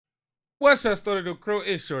What's up, Story to Crew?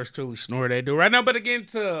 It's yours truly, Snore They Do. Right now, but again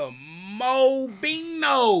to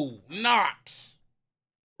Mobino Knockz.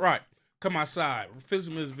 Right, come outside.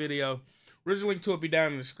 Film this video. Original link to it be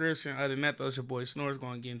down in the description. Other than that, though, it's your boy Snore's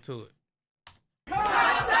gonna get into it. Come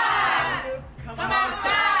outside! Come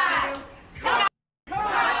outside! Come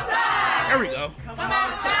outside! There we go. Come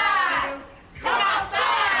outside! Come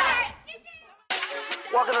outside!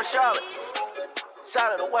 Welcome to Charlotte.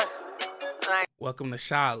 Charlotte the West. Welcome to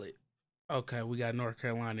Charlotte. Okay, we got North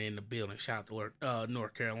Carolina in the building. Shout out to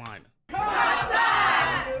North Carolina. Come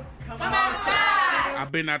outside! Come outside!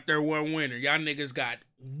 I've been out there one winter. Y'all niggas got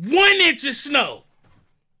 1 inch of snow.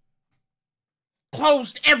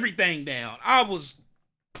 Closed everything down.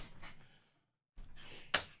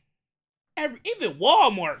 Even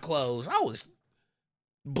Walmart closed. I was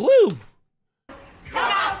blue. Come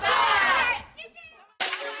outside!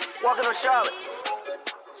 Welcome to Charlotte.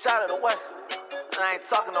 Charlotte the West. And I ain't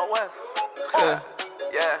talking no West. Yeah.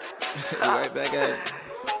 Right back at it.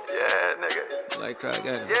 Yeah, nigga. Like crack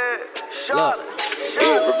at it. Yeah. Charlotte.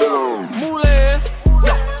 Charlotte. Moulin, yeah,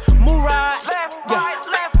 Mourad, Left, yeah, right,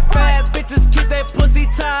 left, bad bitches keep that pussy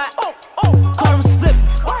tight. Caught him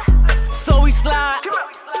slipping, so we slide.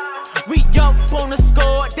 We up on the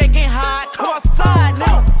score, they can hide. Come outside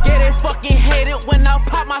now. Yeah, they fucking hate it when I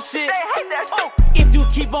pop my shit. They hate that shit. If you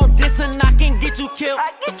keep on dissing, I can get you killed.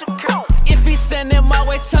 I get you killed. If he send him my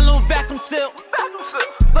way, tell him back himself. Back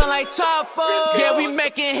Feel like choppers, yeah, we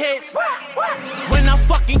making hits. When I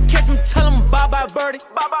fucking catch him, tell him bye-bye birdie.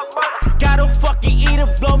 Bye. Gotta fucking eat her,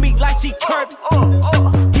 blow me like she Kirby.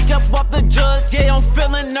 He got off the judge, yeah, I'm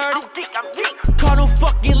feeling nerdy. I'm geek. Caught him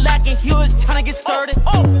fucking lacking, he was tryna get sturdy.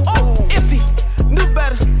 If he knew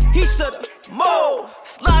better, he should've moved.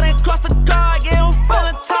 Sliding across the car, yeah, I'm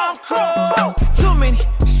feeling Tom Cruise. Too many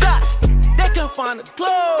shots, they couldn't find the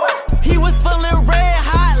clue. He was feeling red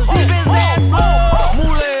hot, leave his ass low.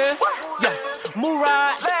 Moulin, yeah,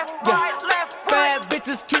 Mourad, yeah, bad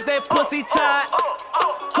bitches keep that pussy tight.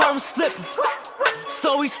 Caught him slipping,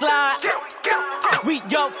 so we slide. We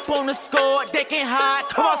up on the score, they can hide.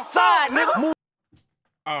 Come outside, nigga.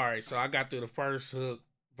 Alright, so I got through the first hook,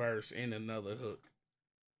 verse, and another hook.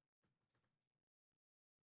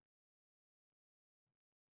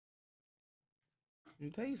 Let me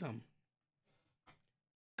tell you something.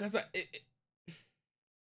 Cause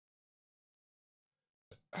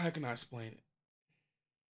how can I explain it?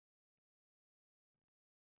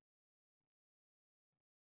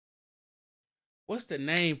 What's the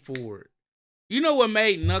name for it? You know what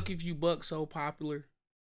made Nuck If You Buck so popular?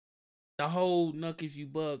 The whole Nuck If You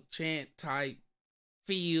Buck chant type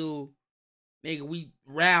feel. Nigga, we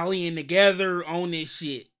rallying together on this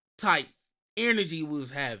shit type energy we was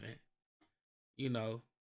having. You know.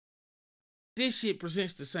 This shit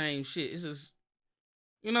presents the same shit. It's just,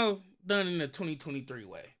 you know, done in a 2023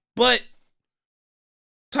 way. But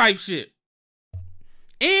type shit.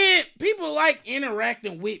 And people like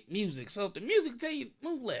interacting with music. So if the music tell you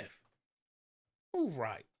move left, move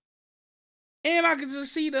right. And I can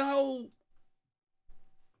just see the whole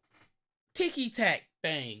ticky-tack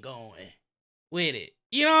thing going with it.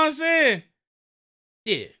 You know what I'm saying?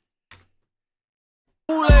 Yeah.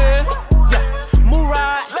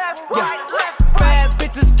 Mourad, yeah, bad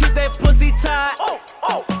bitches keep that pussy tight.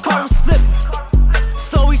 Caught him slipping,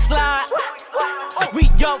 so we slide. We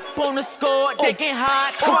up on the score, they can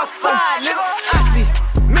hide. Come outside, nigga. I see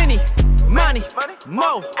many, money,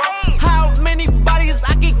 more. How many bodies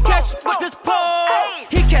I can catch with this pole?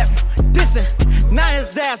 He kept dissing, now his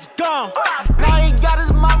dad's gone. Now he got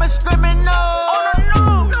his mama screaming no.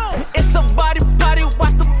 It's a body,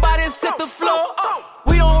 watch the body sit the floor.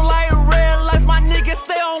 We don't like red lights, my niggas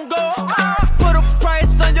stay on go. Put a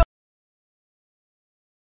price on your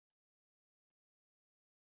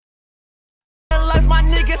red lights, my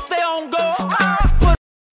niggas stay on go. Put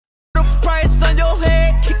a price on your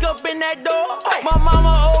head, kick up in that door. My mama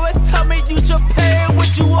always tell me you should pay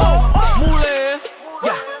what you owe. Moulin,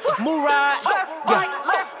 yeah, Mourad,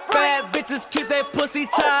 yeah, bad bitches keep that pussy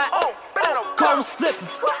tight. Caught him slipping,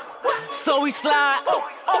 so we slide.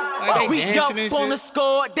 Like We up and on the shit.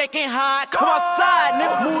 score, they can hide. Come outside,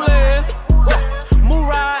 nigga. Moulin, yeah,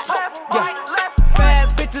 Mourad, yeah, bad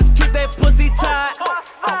bitches keep that pussy tight.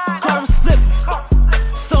 Caught him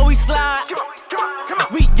slipping, so we slide.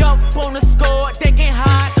 We up on the score, they can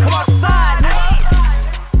hide. Come outside, nigga.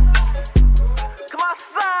 Come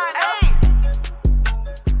outside. Hey.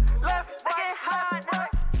 Left, they can't hide.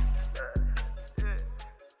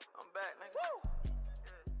 I'm back, nigga.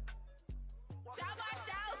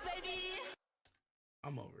 Shotbystylez, baby.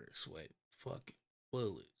 I'm over here sweating. Fucking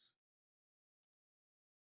bullets.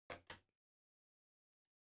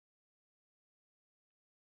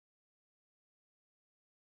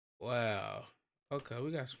 Wow. Okay,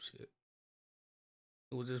 we got some shit.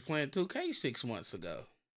 We was just playing 2K 6 months ago.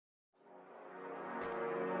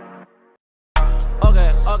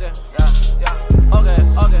 Okay, yeah. Okay.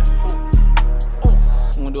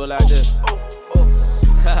 I'm gonna do it like this.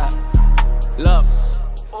 Look.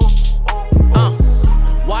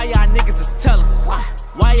 Why y'all niggas is tellin'?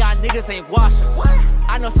 Why y'all niggas ain't washing?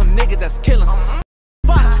 I know some niggas that's killin'.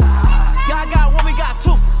 Y'all got one, we got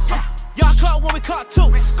two. Y'all caught one, we caught two.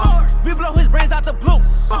 We blow his brains out the blue.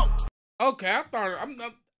 Okay, I thought I'm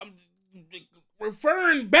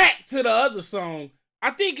referring back to the other song.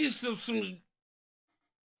 I think it's some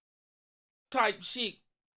type shit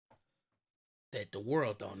that the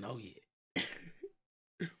world don't know yet.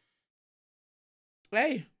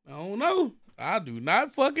 Hey, I don't know. I do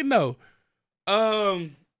not fucking know.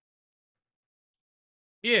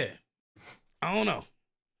 Yeah, I don't know.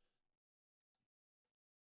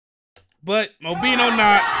 But Mobino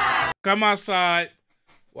Knockz, come outside.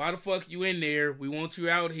 Why the fuck you in there? We want you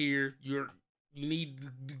out here. You need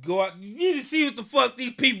to go out. You need to see what the fuck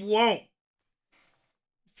these people want.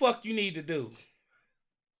 Fuck you need to do.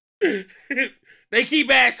 They keep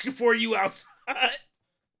asking for you outside.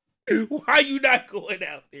 Why you not going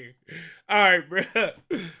out there? All right, bro.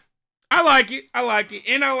 I like it.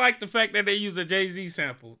 And I like the fact that they use a Jay-Z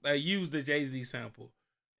sample. They use the Jay-Z sample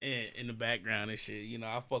in the background and shit. You know,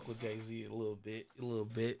 I fuck with Jay-Z a little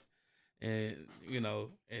bit. And, you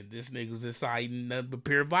know, and this nigga's inciting nothing but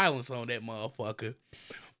pure violence on that motherfucker.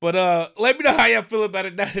 But let me know how y'all feel about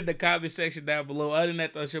it down in the comment section down below. Other than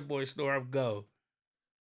that, that's your boy Snore. I'm go.